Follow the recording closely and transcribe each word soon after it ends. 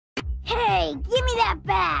Hey, give me that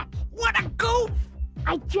back! What a goof!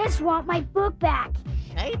 I just want my book back.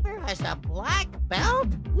 Schaefer has a black belt?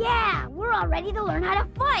 Yeah, we're all ready to learn how to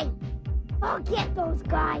fight. I'll get those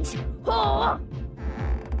guys. Oh!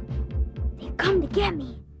 They've come to get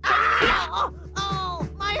me. Ow! Oh,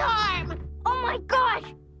 my arm! Oh my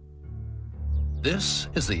gosh! This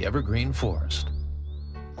is the evergreen forest.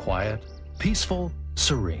 Quiet, peaceful,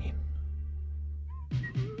 serene.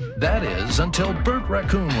 That is until Bert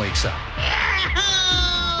Raccoon wakes up.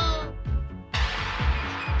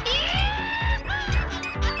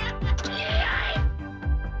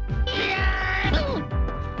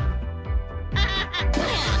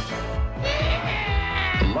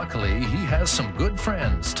 Luckily, he has some good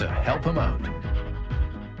friends to help him out.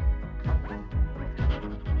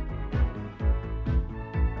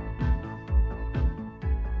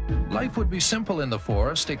 Life would be simple in the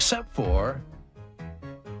forest except for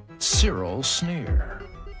Cyril Sneer.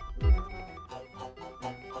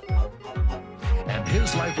 And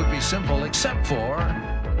his life would be simple except for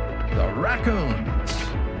the Raccoons.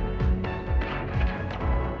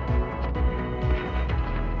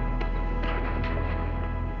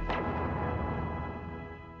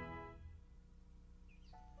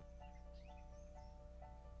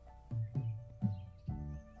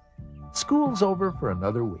 School's over for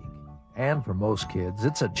another week. And for most kids,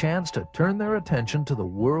 it's a chance to turn their attention to the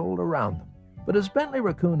world around them. But as Bentley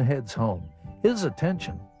Raccoon heads home, his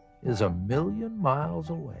attention is 1,000,000 miles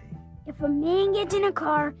away. If a man gets in a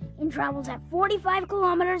car and travels at 45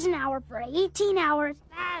 kilometers an hour for 18 hours,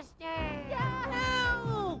 Faster!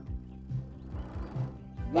 Yahoo!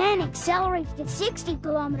 then accelerates to 60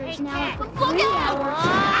 kilometers an hour for Look 3 out! hours,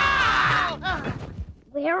 Ah!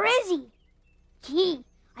 where is he? Gee,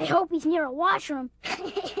 I hope he's near a washroom.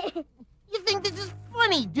 You think this is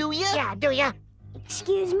funny, do you? Yeah, do you?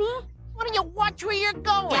 Excuse me? Why don't you watch where you're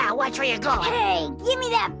going? Yeah, watch where you're going. Hey, give me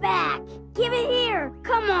that back. Give it here.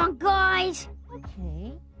 Come on, guys.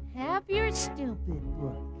 Okay, have your stupid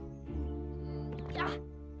book.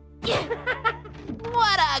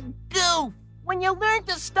 What a goof! When you learn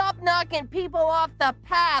to stop knocking people off the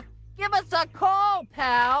path, give us a call,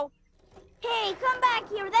 pal. Hey, come back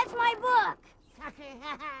here. That's my book.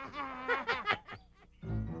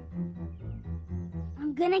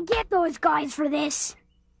 I'm gonna get those guys for this.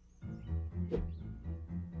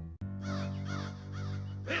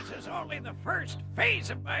 This is only the first phase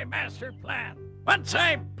of my master plan. Once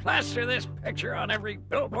I plaster this picture on every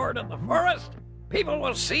billboard in the forest, people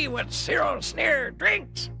will see what Cyril Sneer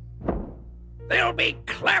drinks. They'll be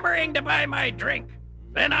clamoring to buy my drink.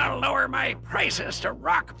 Then I'll lower my prices to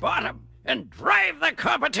rock bottom and drive the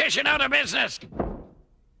competition out of business.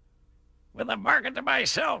 With the market to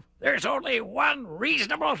myself, there's only one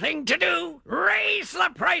reasonable thing to do. Raise the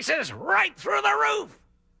prices right through the roof.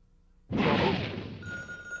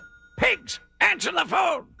 Pigs, answer the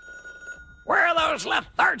phone. Where are those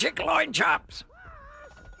lethargic loin chops?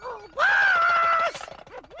 Oh, boss!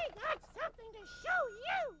 Have we got something to show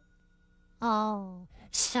you? Oh,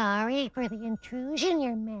 sorry for the intrusion,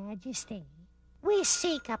 Your Majesty. We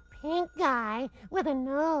seek a pink guy with a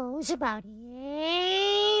nose about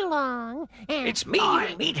yay long and... It's me,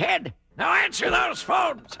 you meathead. Now answer those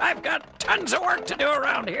phones. I've got tons of work to do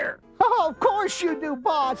around here. Oh, of course you do,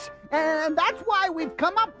 boss. And that's why we've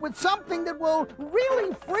come up with something that will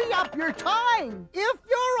really free up your time. If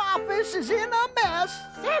your office is in a mess,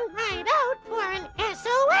 Send right out for an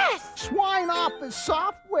SOS. Swine Office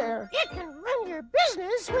software. It can run your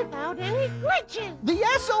business without any glitches. The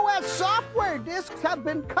SOS software disks have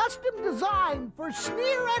been custom designed for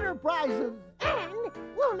Sneer Enterprises. And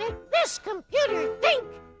we'll make this computer think,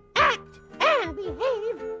 act, and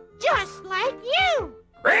behave just like you.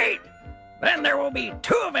 Great. Then there will be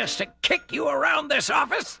two of us to kick you around this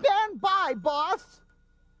office. Stand by, boss.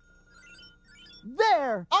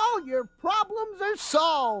 There, all your problems are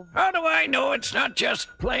solved. How do I know it's not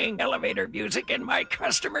just playing elevator music in my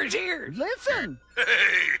customers' ears? Listen.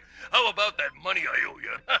 Hey, how about that money I owe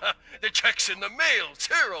you? The check's in the mail,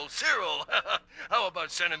 Cyril. How about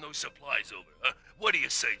sending those supplies over? Huh? What do you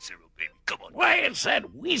say, Cyril, baby? Come on. Why, it's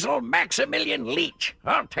that weasel Maximilian Leach.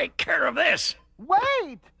 I'll take care of this.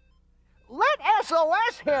 Wait. Let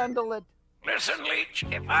SOS handle it. Listen, Leach,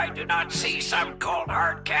 if I do not see some cold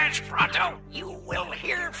hard cash pronto, you will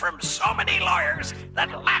hear from so many lawyers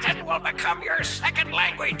that Latin will become your second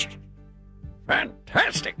language.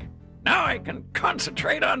 Fantastic. Now I can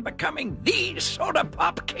concentrate on becoming the soda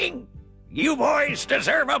pop king. You boys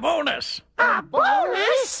deserve a bonus. A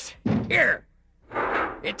bonus? Here.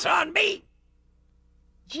 It's on me.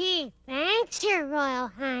 Gee, thanks, Your Royal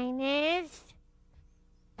Highness.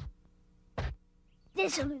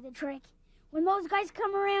 This'll do the trick. When those guys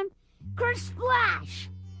come around, Kersplash!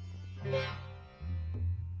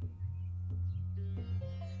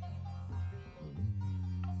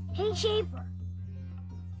 Hey, Schaefer.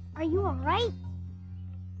 Are you alright?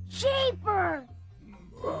 Schaefer!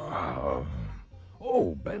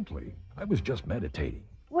 Oh, Bentley. I was just meditating.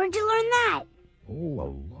 Where'd you learn that? Oh,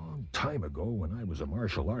 a long time ago when I was a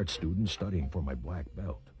martial arts student studying for my black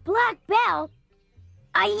belt. Black belt?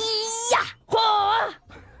 Ay-ya! Ho!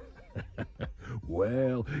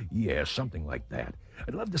 Well, yeah, something like that.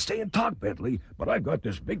 I'd love to stay and talk, Bentley, but I've got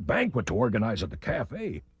this big banquet to organize at the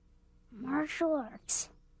cafe. Martial arts.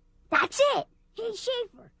 That's it! Hey,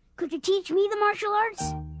 Schaefer, could you teach me the martial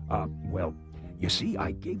arts? Well, you see,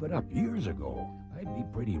 I gave it up years ago. I'd be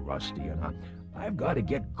pretty rusty, and I've got to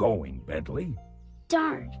get going, Bentley.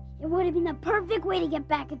 Darn, it would have been the perfect way to get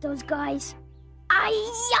back at those guys.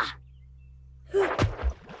 Ay-ya!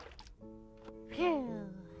 Phew.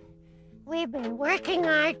 We've been working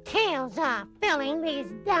our tails off building these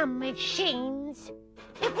dumb machines.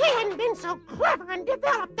 If we hadn't been so clever and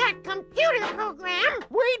developed that computer program...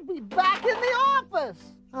 We'd be back in the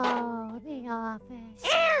office. Oh, the office.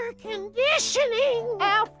 Air conditioning.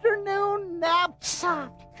 Afternoon nap.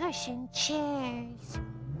 Soft cushioned chairs.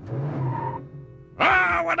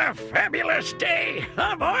 Ah, what a fabulous day,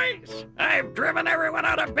 huh, boys? I've driven everyone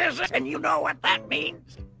out of business, and you know what that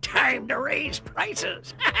means. Time to raise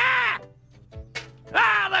prices.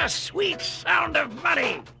 Ah, the sweet sound of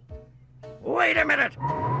money. Wait a minute.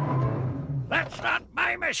 That's not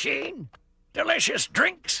my machine. Delicious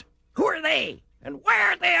drinks? Who are they? And why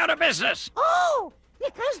aren't they out of business? Oh,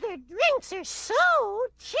 because their drinks are so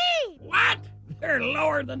cheap. What? They're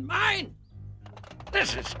lower than mine?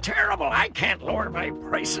 This is terrible. I can't lower my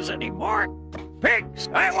prices anymore. Pigs,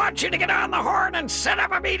 I want you to get on the horn and set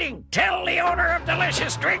up a meeting. Tell the owner of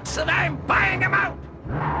Delicious Drinks that I'm buying them out.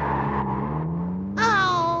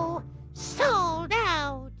 Oh, sold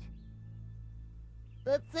out.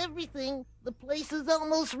 That's everything. The place is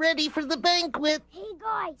almost ready for the banquet. Hey,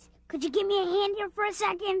 guys, could you give me a hand here for a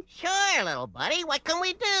second? Sure, little buddy. What can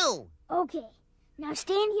we do? Okay, now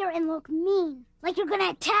stand here and look mean, like you're gonna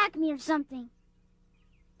attack me or something.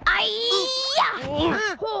 Ay-ya!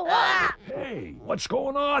 Hey, what's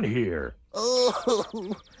going on here? Oh,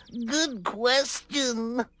 good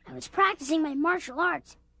question. I was practicing my martial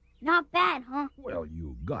arts. Not bad, huh? Well,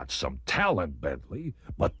 you got some talent, Bentley,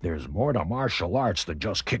 but there's more to martial arts than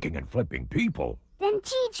just kicking and flipping people. Then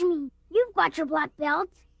teach me. You've got your black belt.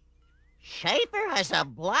 Schaefer has a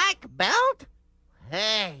black belt?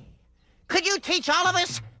 Hey, could you teach all of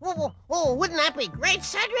us? Oh, wouldn't that be great,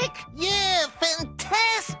 Cedric? Yeah,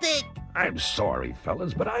 fantastic! I'm sorry,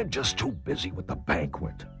 fellas, but I'm just too busy with the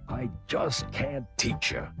banquet. I just can't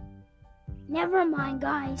teach you. Never mind,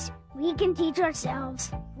 guys. We can teach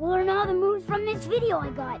ourselves. We'll learn all the moves from this video I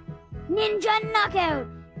got. Ninja Knockout!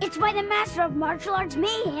 It's by the master of martial arts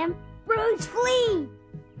mayhem, Bruce Lee!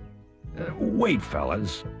 Wait,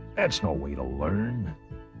 fellas. That's no way to learn.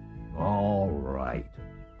 All right.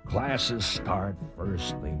 Classes start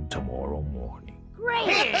first thing tomorrow morning.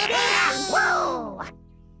 Great! Whoa!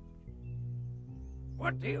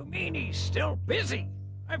 What do you mean he's still busy?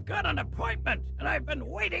 I've got an appointment, and I've been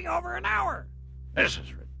waiting over an hour. This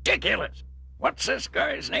is ridiculous. What's this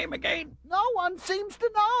guy's name again? No one seems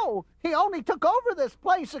to know. He only took over this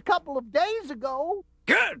place a couple of days ago.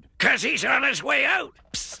 Good, 'cause he's on his way out.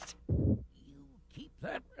 Psst. You keep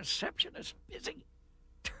that receptionist busy.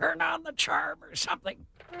 Turn on the charm or something.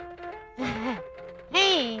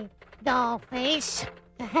 Hey, dollface.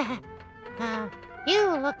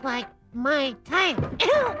 You look like my type.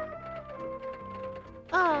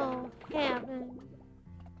 Oh, heaven.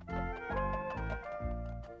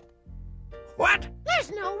 What?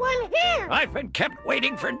 There's no one here. I've been kept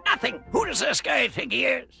waiting for nothing. Who does this guy think he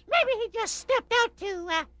is? Maybe he just stepped out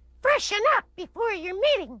to, freshen up before your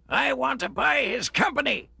meeting. I want to buy his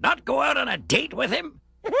company, not go out on a date with him.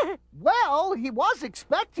 Well, he was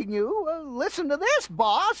expecting you. Listen to this,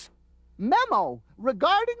 boss. Memo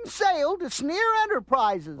regarding sale to Sneer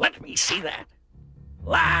Enterprises. Let me see that.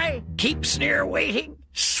 Lie, keep Sneer waiting,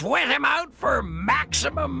 sweat him out for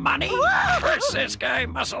maximum money. First this guy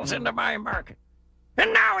muscles into my market,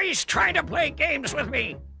 and now he's trying to play games with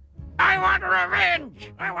me. I want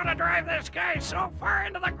revenge. I want to drive this guy so far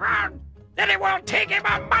into the ground that it will take him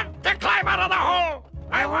a month to climb out of the hole.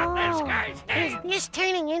 I want this guy's name. Is this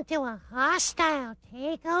turning into a hostile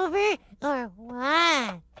takeover, or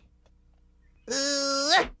what?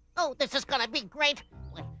 Oh, this is gonna be great.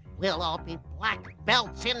 We'll all be black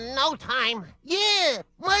belts in no time. Yeah,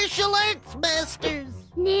 martial arts masters.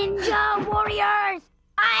 Ninja warriors!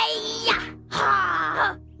 Ay-ya!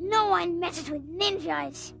 Ha! No one messes with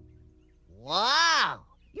ninjas. Wow!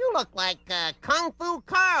 You look like Kung Fu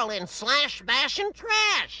Carl in Slash Bash and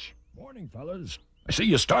Trash. Morning, fellas. I see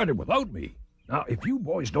you started without me. Now, if you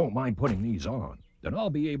boys don't mind putting these on, then I'll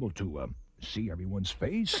be able to, see everyone's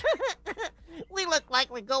face. We look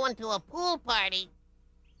like we're going to a pool party.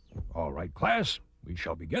 All right, class. We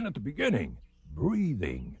shall begin at the beginning.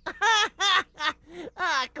 Breathing.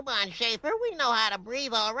 Ah, come on, Schaefer. We know how to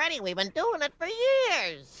breathe already. We've been doing it for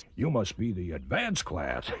years. You must be the advanced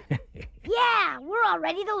class. Yeah, we're all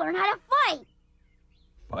ready to learn how to fight.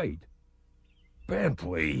 Fight?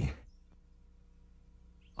 Bentley.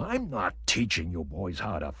 I'm not teaching you boys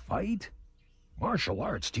how to fight. Martial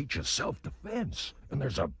arts teaches self-defense, and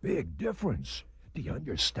there's a big difference. Do you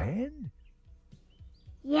understand?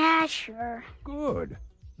 Yeah, sure. Good.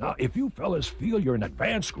 Now, if you fellas feel you're an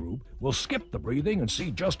advanced group, we'll skip the breathing and see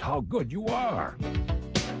just how good you are.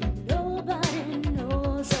 Nobody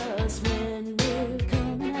knows us when we're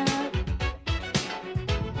coming out.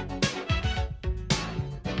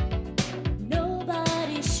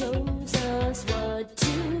 Nobody shows us what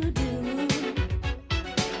to do.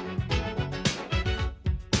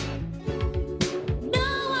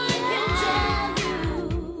 No one can tell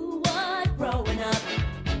you what growing up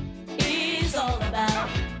is all about.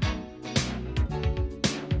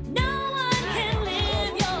 No one can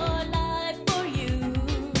live your life for you.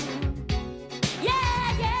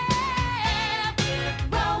 Yeah, yeah.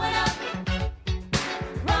 Growing up,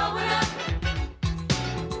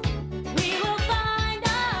 we will find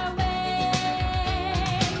our way.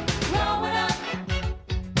 Growing up,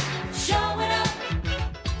 showing up,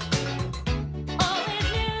 always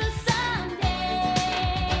new someday.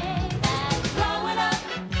 That's growing up.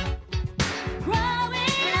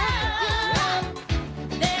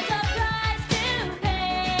 There's a price to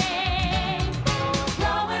pay for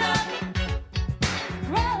growing up.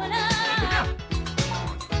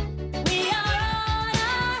 We are on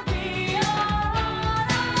our way.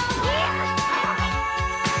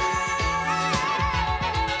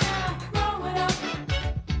 Growing up.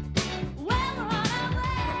 Well, we're on our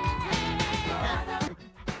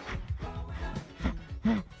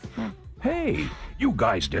way. Hey, you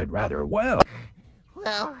guys did rather well.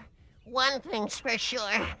 Well, one thing's for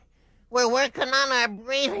sure. We're working on our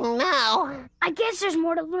breathing now. I guess there's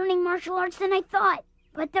more to learning martial arts than I thought.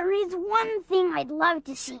 But there is one thing I'd love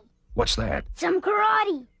to see. What's that? Some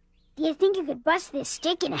karate. Do you think you could bust this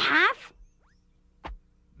stick in half?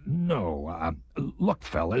 No, look,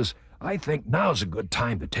 fellas, I think now's a good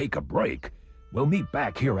time to take a break. We'll meet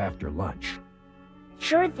back here after lunch.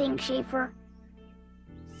 Sure thing, Schaefer.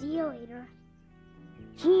 See you later.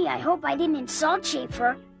 Gee, I hope I didn't insult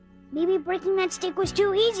Schaefer. Maybe breaking that stick was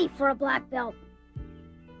too easy for a black belt.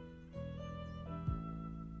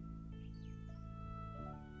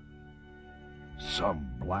 Some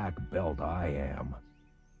black belt I am.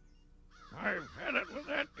 I've had it with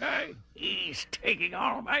that guy. He's taking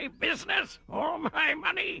all my business, all my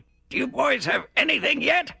money. Do you boys have anything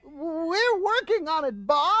yet? We're working on it,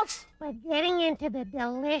 boss. But getting into the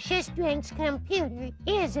delicious drinks computer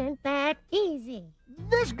isn't that easy.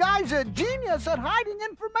 This guy's a genius at hiding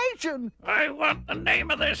information. I want the name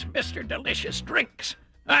of this Mr. Delicious Drinks.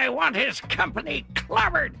 I want his company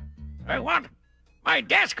clobbered. I want my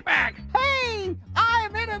desk back. Hey,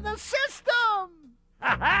 I'm into the system.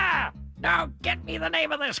 Ha-ha! Now get me the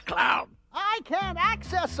name of this clown. I can't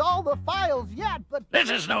access all the files yet, but This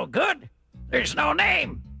is no good. There's no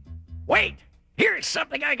name. Wait, here's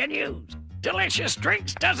something I can use. Delicious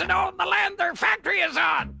Drinks doesn't own the land their factory is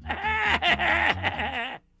on.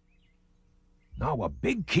 Now, a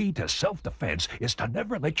big key to self-defense is to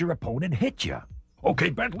never let your opponent hit you. Okay,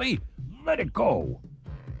 Bentley, let it go.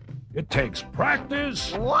 It takes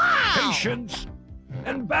practice, Wow! patience,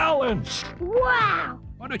 and balance. Wow!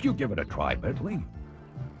 Why don't you give it a try, Bentley?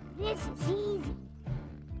 This is easy.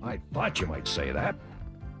 I thought you might say that.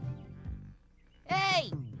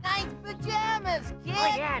 Hey, nice pajamas, kid.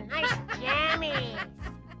 Oh, yeah, nice jammies.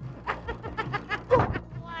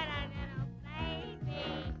 What a little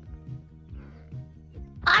baby.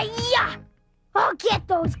 Ay-ya! I'll get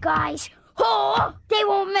those guys. Oh, they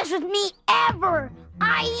won't mess with me ever.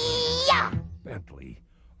 Ay-ya! Bentley,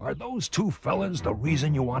 are those two fellas the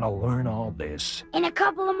reason you want to learn all this? In a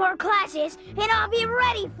couple of more classes, and I'll be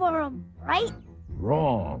ready for them, right?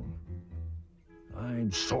 Wrong.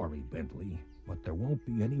 I'm sorry, Bentley, but there won't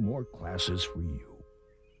be any more classes for you.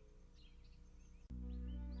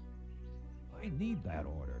 I need that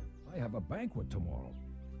order. I have a banquet tomorrow.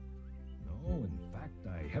 No, in fact,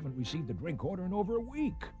 I haven't received a drink order in over a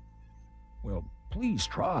week. Well, please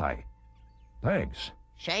try. Thanks.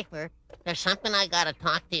 Schaefer, there's something I gotta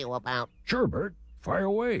talk to you about. Sure, Bert. Fire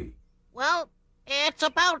away. Well, it's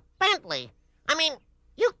about Bentley. I mean,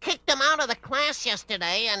 you kicked him out of the class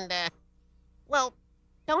yesterday, and, well,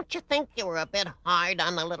 don't you think you were a bit hard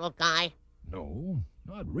on the little guy? No,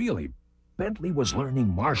 not really. Bentley was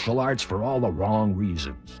learning martial arts for all the wrong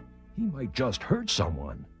reasons. He might just hurt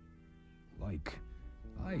someone. Like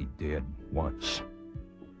I did once.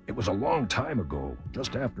 It was a long time ago,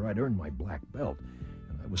 just after I'd earned my black belt,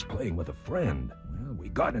 and I was playing with a friend. Well, we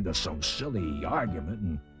got into some silly argument,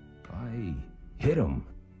 and I hit him.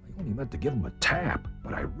 I only meant to give him a tap,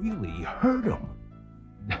 but I really hurt him.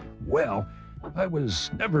 Well, I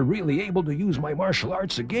was never really able to use my martial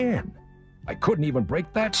arts again. I couldn't even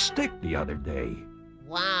break that stick the other day.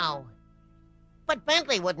 Wow. But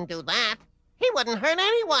Bentley wouldn't do that. He wouldn't hurt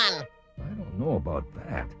anyone. I don't know about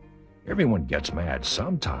that. Everyone gets mad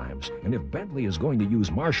sometimes, and if Bentley is going to use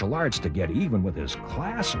martial arts to get even with his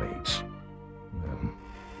classmates, well,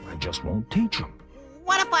 I just won't teach him.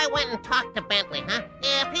 What if I went and talked to Bentley, huh?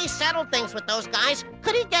 If he settled things with those guys,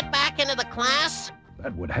 could he get back into the class?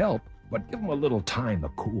 That would help, but give him a little time to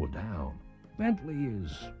cool down. Bentley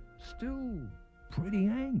is still pretty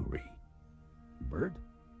angry. Bert?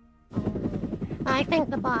 I think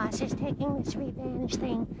the boss is taking this revenge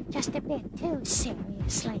thing just a bit too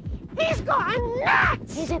seriously. He's gone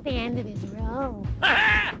nuts! He's at the end of his rope.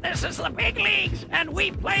 This is the big leagues, and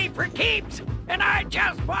we play for keeps. And I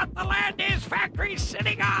just bought the land his factory's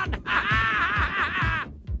sitting on.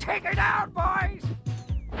 Take her down, boys.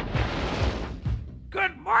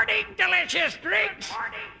 Good morning, delicious drinks. Good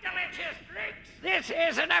morning, delicious drinks. This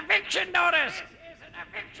is an eviction notice.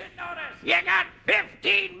 You got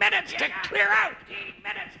 15 minutes to clear out. 15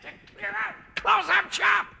 minutes to clear out. Close up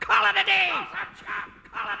shop. Call it a day. Close up shop.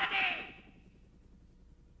 Call it a day.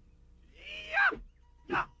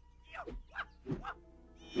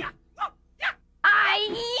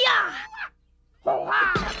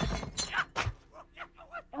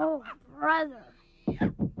 Oh, brother.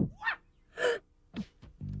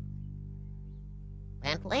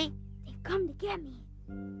 Bentley? They've come to get me.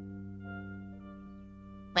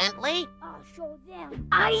 Bentley? I'll show them.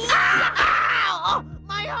 Ow!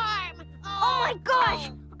 My arm! Oh my gosh!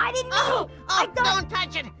 I didn't know! I thought... Don't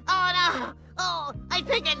touch it! Oh, no! Oh, I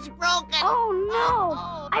think it's broken! Oh, no!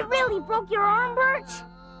 I really broke your arm, Bert?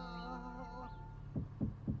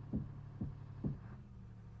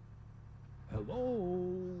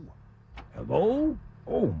 Hello? Hello?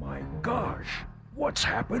 Oh my gosh! What's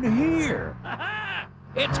happened here?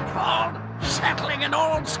 It's called settling an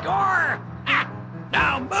old score.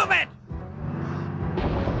 Now move it.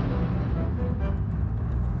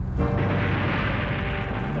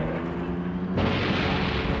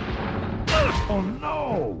 Oh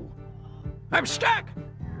no! I'm stuck.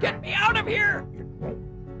 Get me out of here. It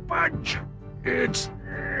won't budge. It's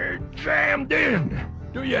jammed in.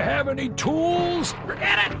 Do you have any tools?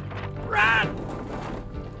 Forget it. Run.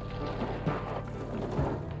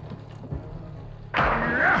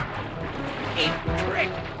 Neat trick.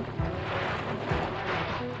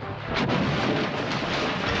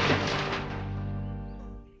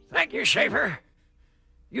 Thank you, Schaefer.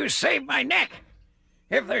 You saved my neck.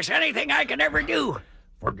 If there's anything I can ever do...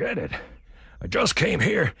 Forget it. I just came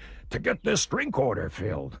here to get this drink order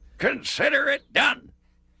filled. Consider it done.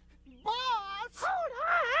 Boss! Hold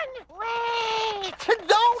on! Wait!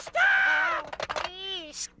 Don't Stop!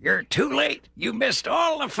 Please! You're too late. You missed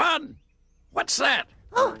all the fun. What's that?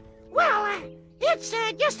 Oh, well, it's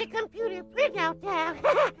just a computer printout.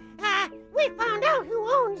 We found out who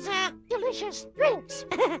owns delicious drinks.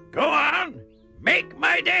 Go on. Make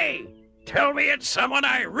my day. Tell me it's someone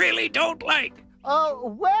I really don't like.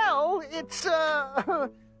 Well, it's,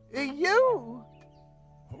 you.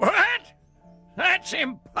 What? That's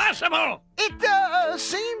impossible. It,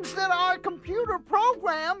 seems that our computer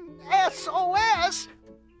program, SOS,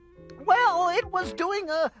 well, it was doing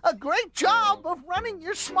a great job of running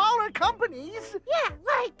your smaller companies. Yeah,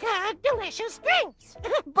 like, delicious drinks.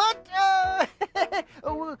 But,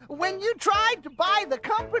 when you tried to buy the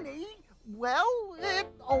company, well, it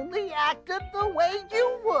only acted the way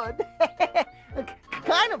you would.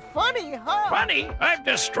 Kind of funny, huh? Funny? I've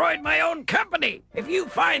destroyed my own company. If you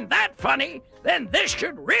find that funny, then this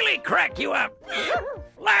should really crack you up.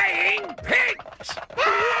 Flying pigs!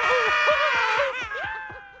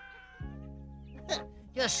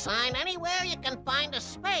 Just sign anywhere you can find a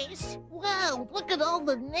space. Wow, look at all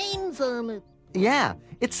the names on it. Yeah,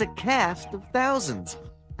 it's a cast of thousands.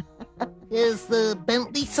 Has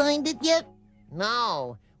Bentley signed it yet?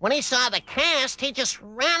 No. When he saw the cast, he just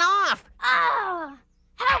ran off. Ah!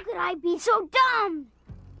 How could I be so dumb?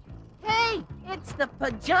 Hey, it's the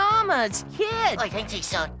pajamas, kid. I think he's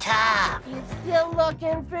so tough. You still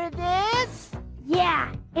looking for this?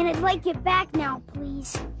 Yeah, and I'd like it back now,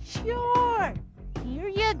 please. Sure. Here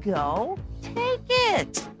you go. Take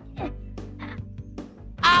it.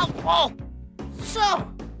 Ow! Oh! So,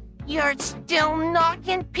 you're still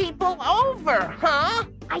knocking people over, huh?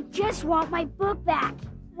 I just want my book back.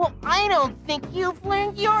 Well, I don't think you've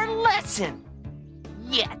learned your lesson.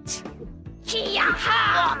 Yet.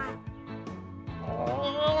 Yee-ha!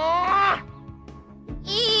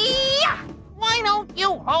 Why don't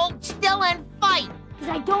you hold still and fight? Because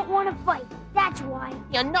I don't want to fight. That's why.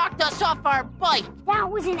 You knocked us off our bike. That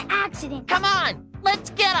was an accident. Come on, let's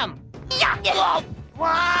get him.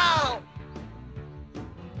 Wow!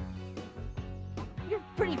 You're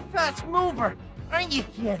a pretty fast mover, aren't you,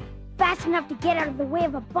 kid? Fast enough to get out of the way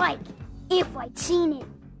of a bike, if I'd seen it.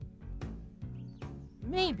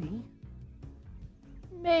 Maybe.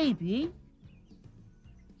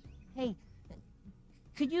 Hey,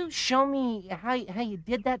 could you show me how you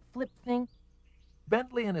did that flip thing?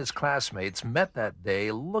 Bentley and his classmates met that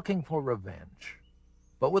day looking for revenge,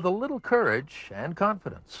 but with a little courage and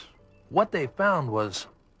confidence. What they found was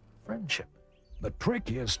friendship. The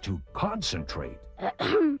trick is to concentrate.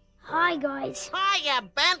 Hi, guys. Hiya,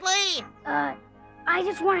 Bentley! I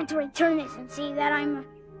just wanted to return this and see that I'm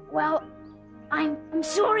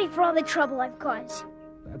sorry for all the trouble I've caused.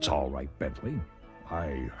 That's all right, Bentley.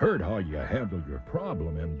 I heard how you handled your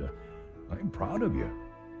problem, and I'm proud of you.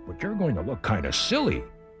 But you're going to look kind of silly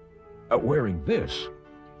wearing this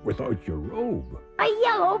without your robe. A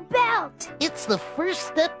yellow belt! It's the first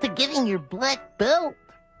step to getting your black belt.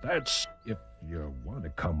 That's if you want to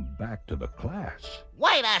come back to the class.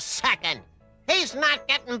 Wait a second! He's not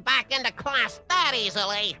getting back into class that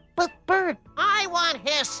easily. But, Bert, I want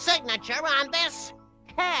his signature on this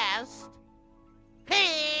test.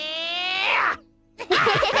 Here!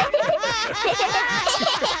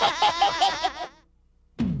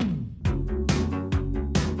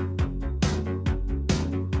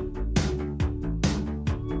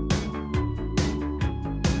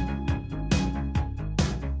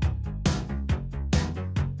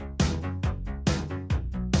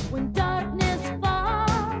 When